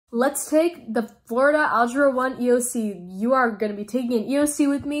Let's take the Florida Algebra 1 EOC. You are going to be taking an EOC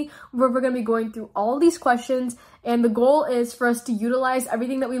with me where we're going to be going through all these questions, and the goal is for us to utilize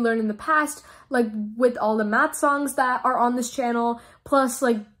everything that we learned in the past, like with all the math songs that are on this channel, plus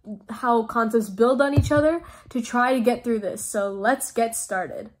like how concepts build on each other to try to get through this. So let's get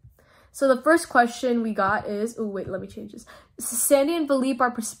started. So the first question we got is, oh wait, let me change this. Sandy and Philippe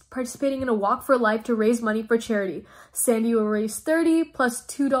are participating in a walk for life to raise money for charity. Sandy will raise 30 plus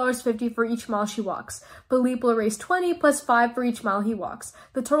 $2.50 for each mile she walks. Philippe will raise 20 plus 5 for each mile he walks.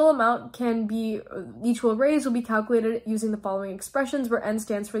 The total amount each will raise will be calculated using the following expressions where n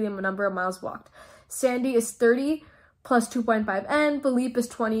stands for the number of miles walked. Sandy is 30 plus 2.5n, Philippe is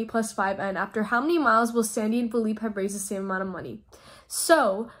 20 plus 5n. After how many miles will Sandy and Philippe have raised the same amount of money?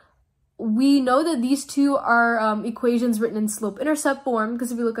 So we know that these two are equations written in slope-intercept form,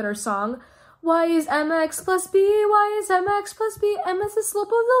 because if you look at our song, y is mx plus b, y is mx plus b, m is the slope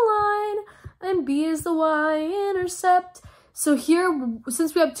of the line, and b is the y-intercept. So here,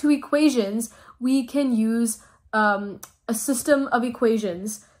 since we have two equations, we can use a system of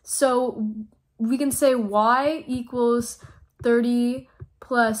equations. So we can say y equals 30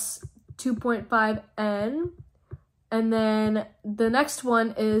 plus 2.5n, and then the next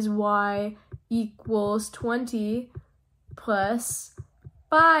one is y equals 20 plus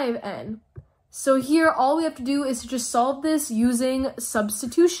 5n. So here, all we have to do is to just solve this using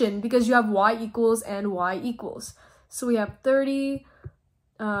substitution, because you have y equals and y equals. So we have 30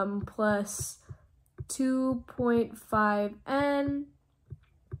 plus 2.5n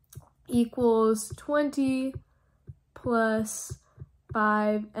equals 20 plus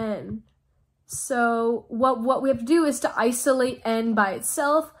 5n. So what we have to do is to isolate n by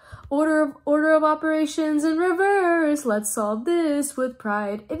itself. Order of operations in reverse. Let's solve this with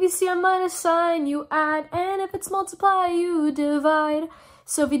pride. If you see a minus sign, you add, and if it's multiply, you divide.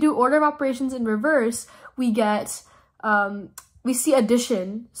 So if you do order of operations in reverse, we get, we see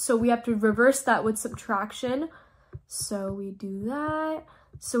addition. So we have to reverse that with subtraction. So we do that.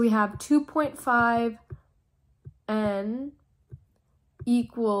 So we have 2.5n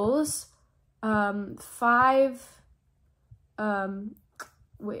equals we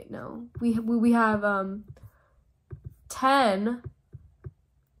have 10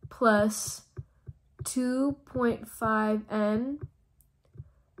 plus 2.5n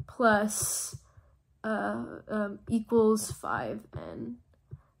plus equals 5n.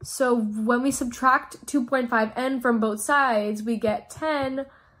 So when we subtract 2.5n from both sides, we get 10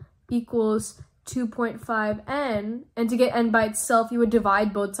 equals 2.5n, and to get n by itself, you would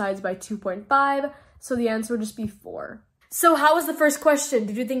divide both sides by 2.5, so the answer would just be 4. So how was the first question?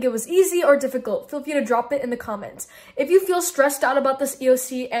 Did you think it was easy or difficult? Feel free to drop it in the comments. If you feel stressed out about this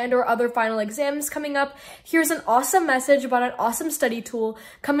EOC and or other final exams coming up, here's an awesome message about an awesome study tool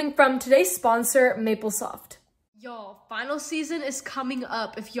coming from today's sponsor, MapleSoft. Y'all, final season is coming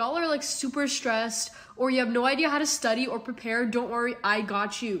up. If y'all are like super stressed or you have no idea how to study or prepare, don't worry, I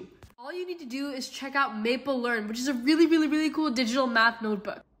got you. All you need to do is check out Maple Learn, which is a really cool digital math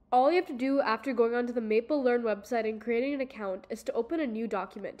notebook. All you have to do after going onto the Maple Learn website and creating an account is to open a new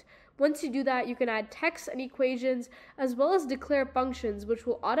document. Once you do that, you can add text and equations as well as declare functions, which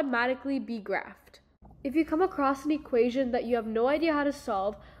will automatically be graphed. If you come across an equation that you have no idea how to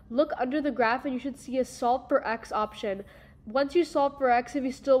solve, look under the graph and you should see a solve for x option. Once you solve for x, if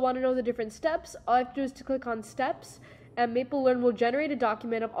you still want to know the different steps, all you have to do is to click on steps, and Maple Learn will generate a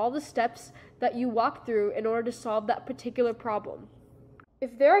document of all the steps that you walk through in order to solve that particular problem.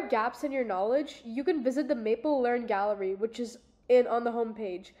 If there are gaps in your knowledge, you can visit the Maple Learn gallery, which is on the home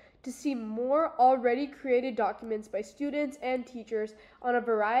page, to see more already created documents by students and teachers on a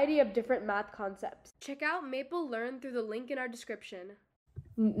variety of different math concepts. Check out Maple Learn through the link in our description.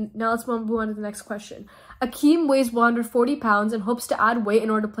 Now let's move on to the next question. Akeem weighs 140 pounds and hopes to add weight in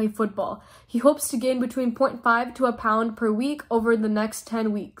order to play football. He hopes to gain between 0.5 to a pound per week over the next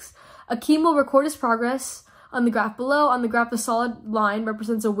 10 weeks. Akeem will record his progress on the graph below. On the graph, the solid line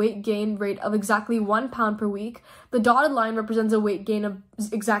represents a weight gain rate of exactly 1 pound per week. The dotted line represents a weight gain of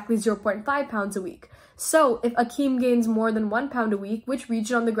exactly 0.5 pounds a week. So, if Akeem gains more than 1 pound a week, which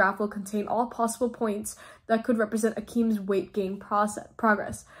region on the graph will contain all possible points that could represent Akeem's weight gain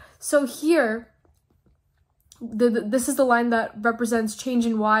progress? So here, this is the line that represents change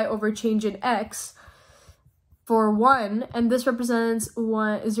in y over change in x for 1, and this represents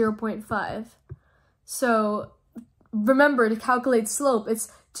 0.5. So remember, to calculate slope,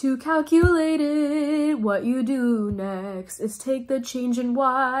 it's to calculate it, what you do next is take the change in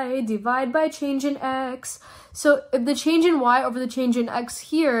y, divide by change in x. So if the change in y over the change in x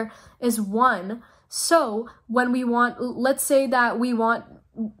here is 1, so when we want, let's say that we want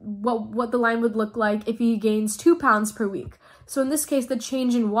what the line would look like if he gains 2 pounds per week. So in this case, the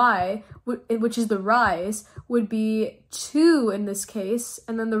change in y, which is the rise, would be 2 in this case,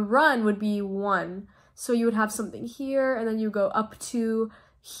 and then the run would be 1. So you would have something here, and then you go up to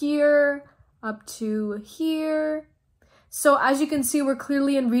here, up to here. So as you can see, we're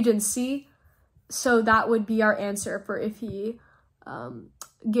clearly in region C. So that would be our answer for if he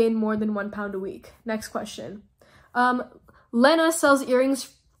gained more than 1 pound a week. Next question. Lena sells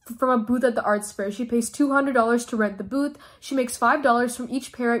earrings from a booth at the arts fair. She pays $200 to rent the booth. She makes $5 from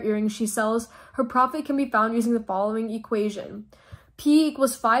each pair of earrings she sells. Her profit can be found using the following equation. P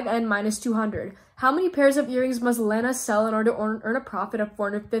equals 5n minus 200. How many pairs of earrings must Lena sell in order to earn a profit of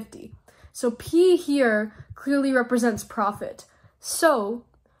 450? So P here clearly represents profit. So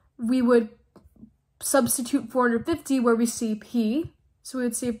we would substitute 450 where we see P. So we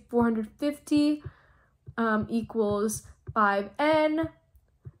would say 450 equals 5n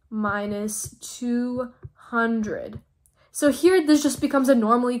minus 200. So here this just becomes a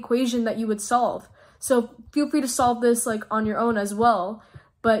normal equation that you would solve. So feel free to solve this like on your own as well,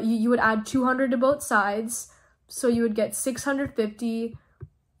 but you would add 200 to both sides. So you would get 650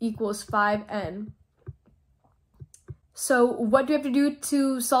 equals 5n. So what do you have to do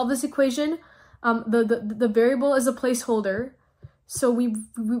to solve this equation? The variable is a placeholder. So we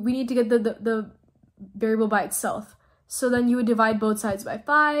need to get the variable by itself. So then you would divide both sides by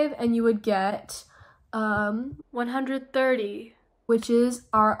 5 and you would get 130, which is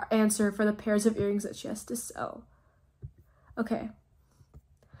our answer for the pairs of earrings that she has to sell. Okay.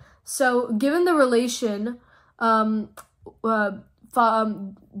 So given the relation,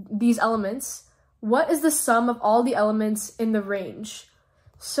 these elements, what is the sum of all the elements in the range?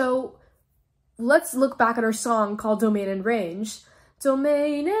 So let's look back at our song called Domain and Range.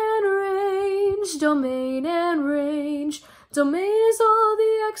 Domain and range, domain and range. Domain is all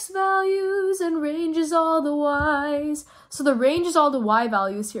the x values and range is all the y's. So the range is all the y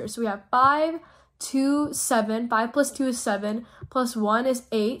values here. So we have 5, 2, 7. 5 plus 2 is 7, plus 1 is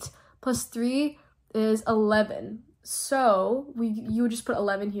 8, plus 3 is 11. So you would just put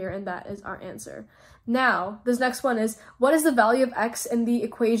 11 here and that is our answer. Now, this next one is, what is the value of x in the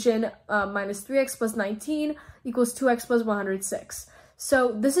equation minus 3x plus 19 equals 2x plus 106?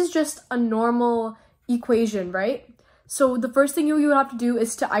 So this is just a normal equation, right? So the first thing you would have to do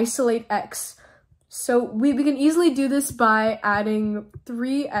is to isolate x. So we can easily do this by adding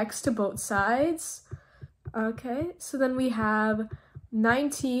 3x to both sides. Okay, so then we have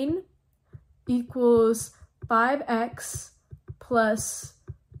 19 equals 5x plus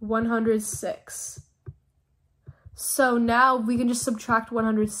 106. So now we can just subtract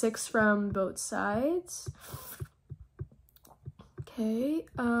 106 from both sides. Okay,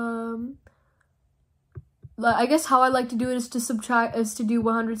 I guess how I like to do it is to do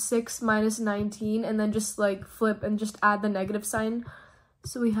 106 minus 19 and then just like flip and just add the negative sign.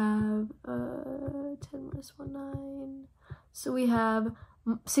 So we have 10 minus 1, 9. So we have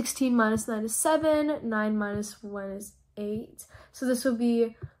 16 minus 9 is 7, 9 minus 1 is 8. So this will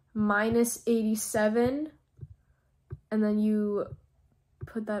be minus 87, and then you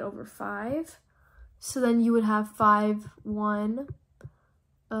put that over 5. So then you would have 5, 1,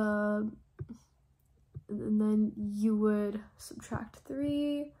 and then you would subtract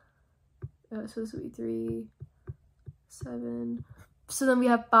 3. So this would be 3, 7. So then we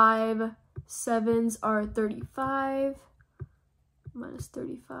have 5 7s are 35. Minus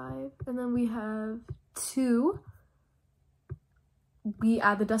 35, and then we have 2. We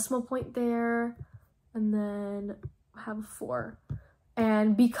add the decimal point there, and then have a 4.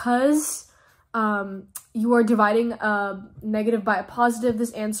 And because you are dividing a negative by a positive,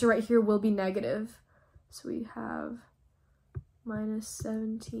 this answer right here will be negative. So we have minus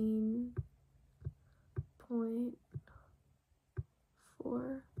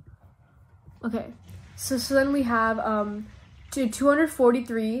 17.4. Okay, so then we have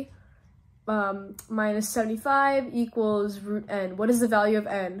 243 minus 75 equals root n. What is the value of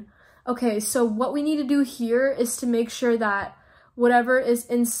n? Okay, so what we need to do here is to make sure that whatever is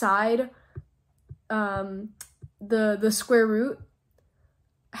inside the square root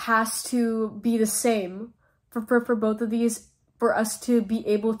has to be the same for both of these for us to be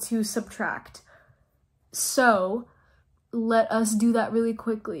able to subtract. So let us do that really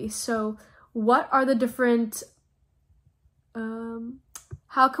quickly. So what are the different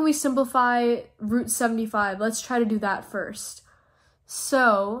how can we simplify root 75? Let's try to do that first.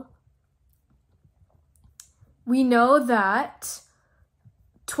 So we know that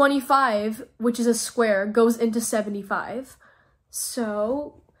 25, which is a square, goes into 75.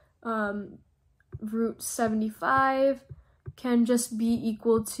 So root 75 can just be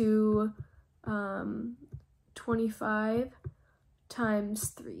equal to 25 times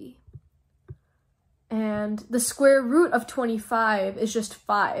 3. And the square root of 25 is just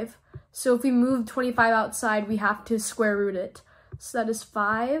 5. So if we move 25 outside, we have to square root it. So that is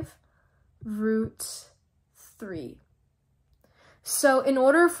 5 root 3. So in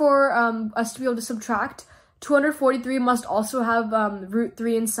order for us to be able to subtract, 243 must also have root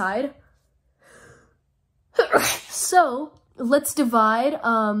 3 inside. So let's divide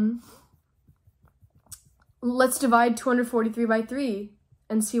 243 by 3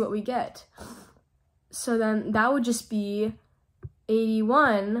 and see what we get. So then that would just be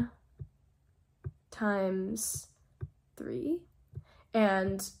 81 times 3.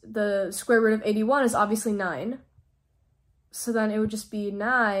 And the square root of 81 is obviously 9. So then it would just be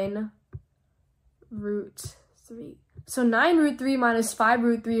 9 root 3. So 9 root 3 minus 5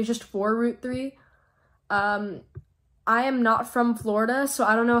 root 3 is just 4 root 3. I am not from Florida, so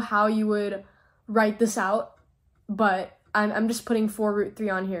I don't know how you would write this out, but I'm just putting 4 root 3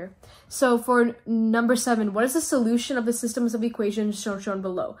 on here. So for number 7, what is the solution of the systems of equations shown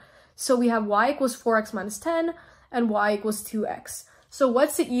below? So we have y equals 4x minus 10 and y equals 2x. So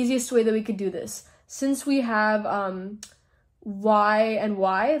what's the easiest way that we could do this? Since we have y and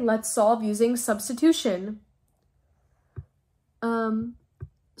y, let's solve using substitution.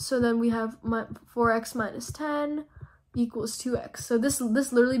 So then we have 4x minus 10 equals 2x. So this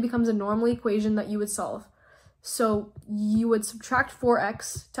literally becomes a normal equation that you would solve. So you would subtract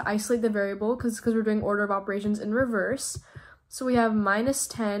 4x to isolate the variable because we're doing order of operations in reverse. So we have minus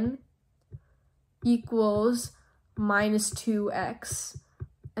 10 equals minus 2x.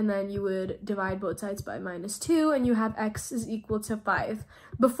 And then you would divide both sides by minus 2, and you have x is equal to 5.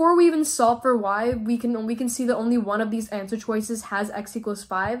 Before we even solve for y, we can see that only one of these answer choices has x equals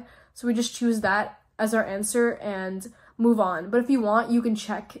 5. So we just choose that as our answer and move on. But if you want, you can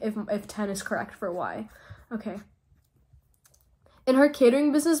check if 10 is correct for y. Okay. In her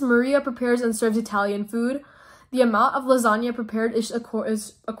catering business, Maria prepares and serves Italian food. The amount of lasagna prepared is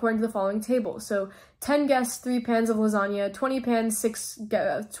according to the following table. So 10 guests, 3 pans of lasagna, 20 guests,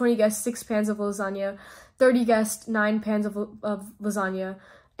 6 pans of lasagna, 30 guests, 9 pans of lasagna,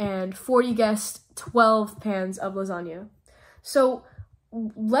 and 40 guests, 12 pans of lasagna. So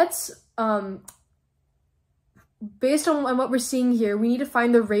let's, based on what we're seeing here, we need to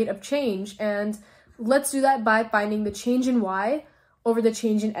find the rate of change, and let's do that by finding the change in y over the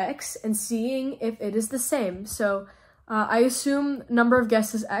change in x and seeing if it is the same. So I assume number of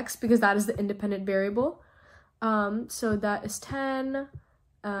guests is x because that is the independent variable. So that is 10,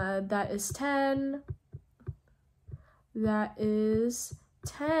 that is 10, that is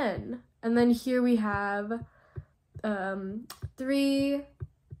 10. And then here we have 3,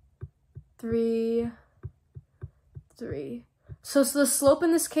 3, 3. So the slope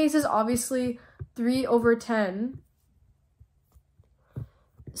in this case is obviously 3 over 10.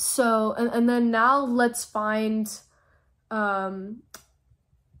 So, and then now let's find,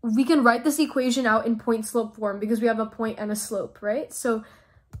 we can write this equation out in point slope form because we have a point and a slope, right? So,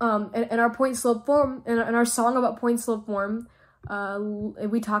 in our point slope form, in our song about point slope form,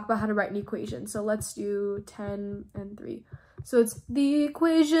 we talk about how to write an equation. So let's do 10 and 3. So it's the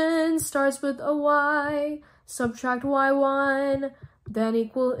equation starts with a y, subtract y1, then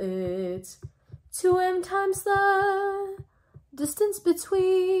equal it 2m times the distance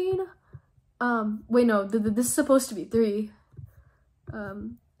between, wait, no, this is supposed to be 3.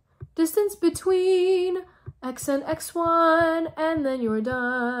 Distance between x and x1, and then you're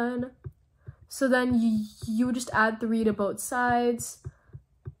done. So then you would just add 3 to both sides.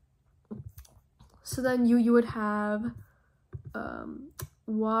 So then you would have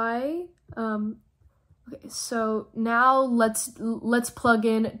y, okay, so now let's plug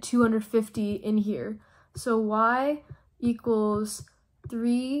in 250 in here. So y equals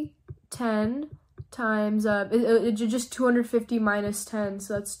 310 times, it's just 250 minus 10,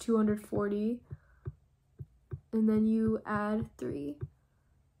 so that's 240. And then you add 3.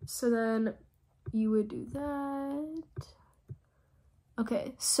 So then you would do that.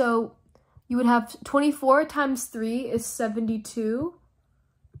 Okay, so you would have 24 times 3 is 72,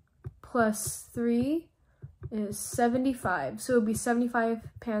 plus 3 is 75. So it would be 75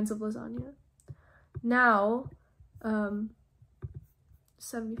 pans of lasagna. Now,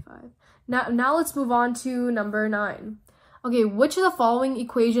 75. Now let's move on to number 9. Okay, which of the following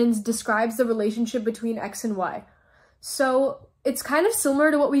equations describes the relationship between x and y? So it's kind of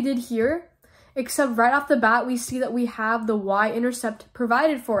similar to what we did here, except right off the bat, we see that we have the y-intercept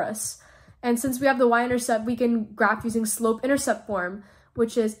provided for us. And since we have the y-intercept, we can graph using slope-intercept form,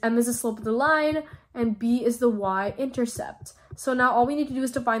 which is m is the slope of the line and b is the y-intercept. So now all we need to do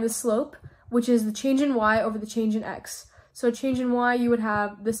is to find the slope, which is the change in y over the change in x. So change in y, you would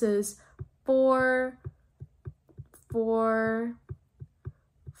have, this is 4, 4,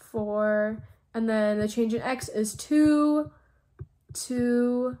 4, and then the change in x is 2,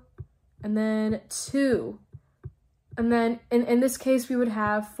 2, and then 2. And then in this case, we would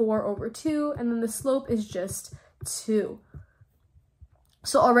have 4 over 2, and then the slope is just 2.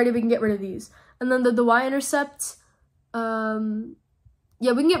 So already we can get rid of these. And then the y-intercept, yeah,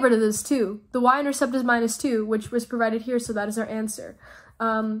 we can get rid of this too. The y-intercept is -2, which was provided here, so that is our answer.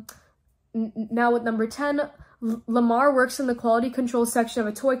 Now with number 10, Lamar works in the quality control section of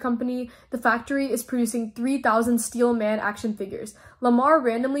a toy company. The factory is producing 3,000 Steel Man action figures. Lamar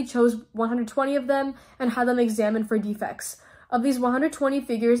randomly chose 120 of them and had them examined for defects. Of these 120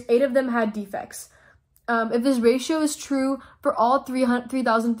 figures, 8 of them had defects. If this ratio is true for all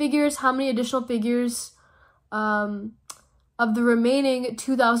 3,000 figures, how many additional figures of the remaining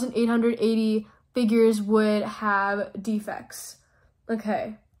 2,880 figures would have defects?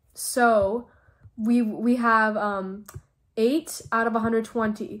 Okay, so we have 8 out of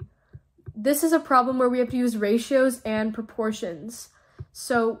 120. This is a problem where we have to use ratios and proportions.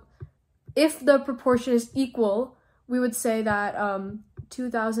 So if the proportion is equal, we would say that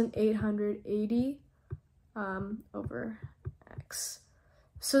 2,880 over x.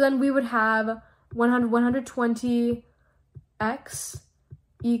 So then we would have 120 x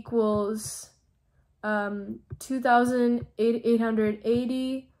equals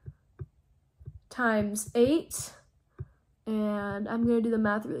 2,880 times 8, and I'm gonna do the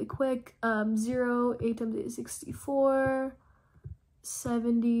math really quick. 0, 8 times 8 is 64,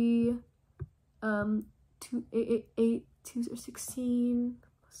 70, 2, 8, 2s are 16,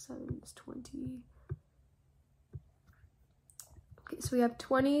 7 is 20. Okay, so we have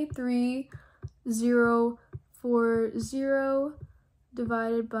 23,040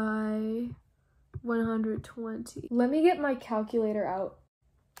 divided by 120. Let me get my calculator out.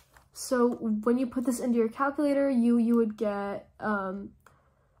 So when you put this into your calculator, you would get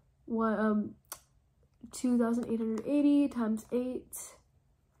 2,880 times 8.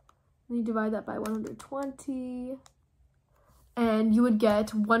 And you divide that by 120, and you would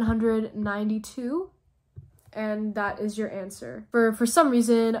get 192, and that is your answer. For some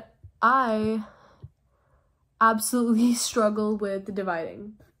reason, I absolutely struggle with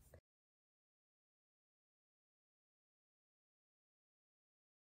dividing.